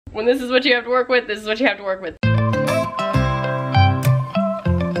When this is what you have to work with, this is what you have to work with.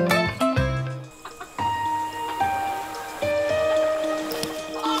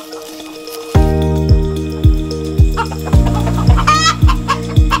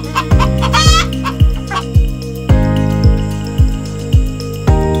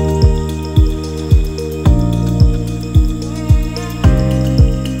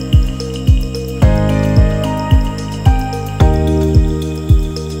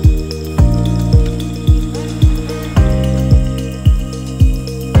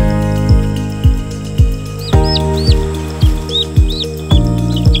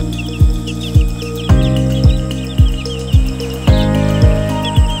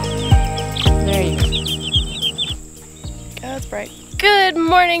 Good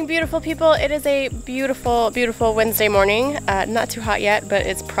morning, beautiful people. It is a beautiful, beautiful Wednesday morning. Not too hot yet, but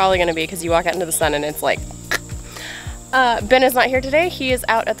it's probably gonna be because you walk out into the sun and it's like... Ben is not here today. He is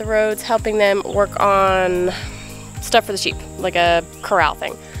out at the roads helping them work on stuff for the sheep, like a corral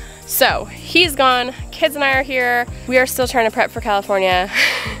thing. So he's gone, kids and I are here. We are still trying to prep for California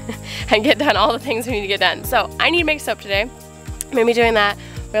and get done all the things we need to get done. So I need to make soap today. I'm gonna be doing that.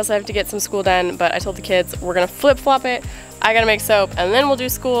 We also have to get some school done, but I told the kids we're gonna flip-flop it. I gotta make soap and then we'll do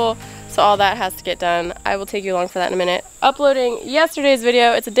school, so all that has to get done. I will take you along for that in a minute. Uploading yesterday's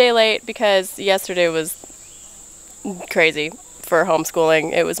video. It's a day late because yesterday was crazy for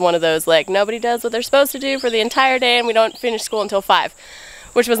homeschooling. It was one of those like nobody does what they're supposed to do for the entire day and we don't finish school until 5,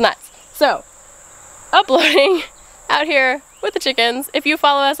 which was nuts. So, uploading out here with the chickens. If you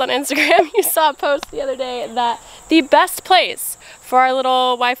follow us on Instagram, you saw a post the other day that the best place for our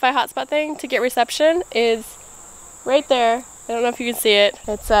little Wi-Fi hotspot thing to get reception is right there. I don't know if you can see it.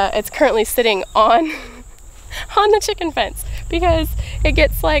 It's currently sitting on the chicken fence because it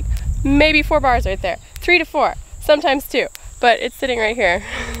gets like maybe 4 bars right there. 3 to 4, sometimes 2, but it's sitting right here.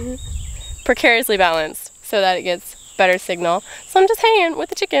 Precariously balanced so that it gets better signal. So I'm just hanging with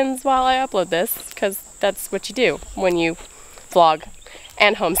the chickens while I upload this because that's what you do when you vlog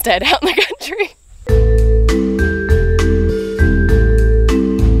and homestead out in the country.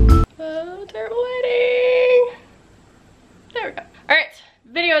 There we go. Alright,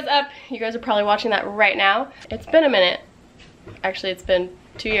 video is up. You guys are probably watching that right now. It's been a minute. Actually, it's been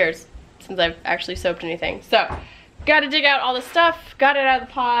 2 years since I've actually soaped anything. So, gotta dig out all the stuff, got it out of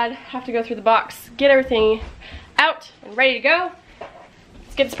the pod, have to go through the box, get everything out and ready to go.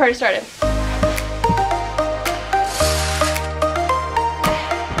 Let's get this party started.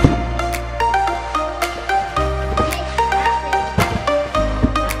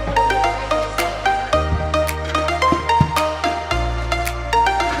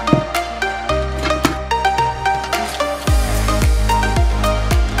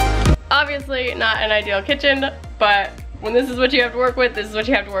 Obviously not an ideal kitchen, but when this is what you have to work with, this is what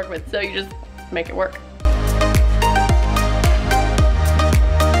you have to work with. So you just make it work.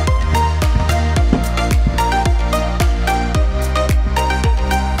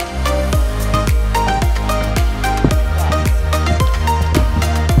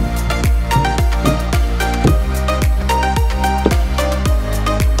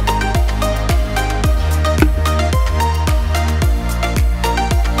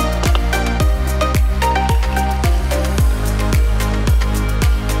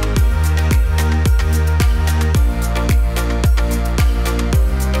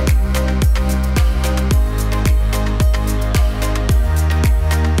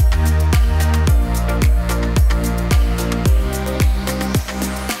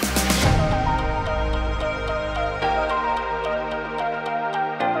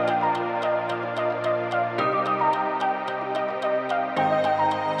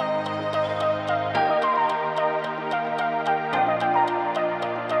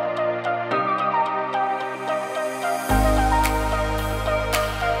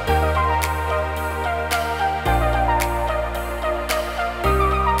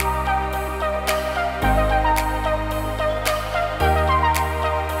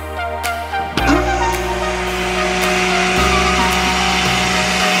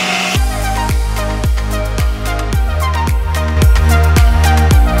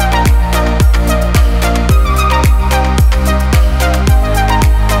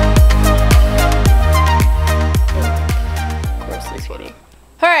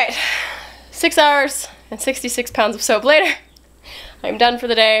 Alright, 6 hours and 66 pounds of soap later. I'm done for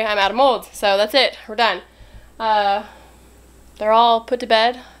the day. I'm out of molds, so that's it. We're done. They're all put to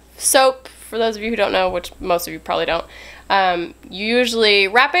bed. Soap, for those of you who don't know, which most of you probably don't, you usually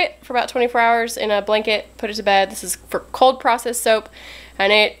wrap it for about 24 hours in a blanket, put it to bed. This is for cold process soap,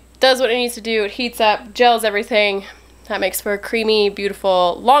 and it does what it needs to do. It heats up, gels everything, That makes for a creamy,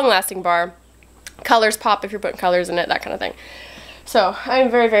 beautiful, long-lasting bar. Colors pop if you're putting colors in it, that kind of thing. So I'm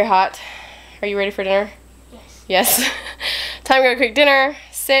very, very hot. Are you ready for dinner? Yes. Yes. Time to go cook dinner,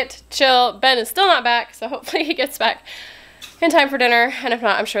 sit, chill. Ben is still not back, so hopefully he gets back in time for dinner. And if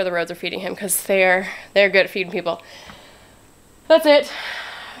not, I'm sure the roads are feeding him because they're good at feeding people. That's it.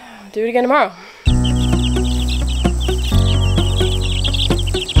 Do it again tomorrow.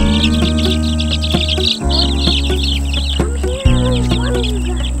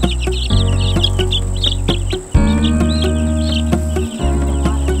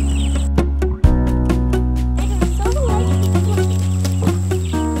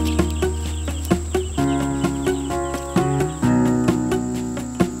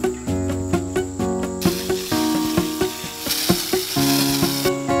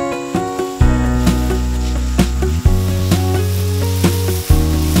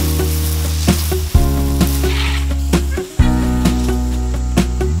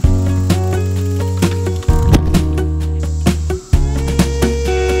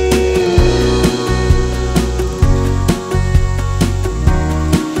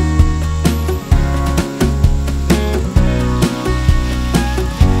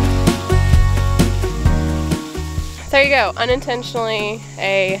 There you go, unintentionally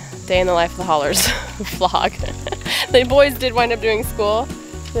a day in the life of the Hollars vlog. The boys did wind up doing school.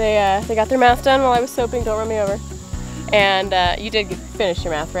 They got their math done while I was soaping, don't run me over. And you did finish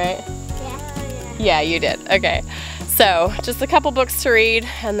your math, right? Yeah. Yeah, you did, okay. So, just a couple books to read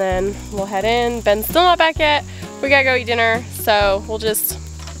and then we'll head in. Ben's still not back yet. We gotta go eat dinner, so we'll just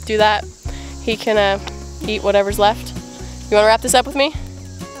do that. He can eat whatever's left. You wanna wrap this up with me?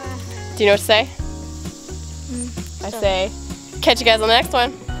 Do you know what to say? I say, catch you guys on the next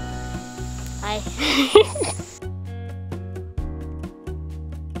one. Bye.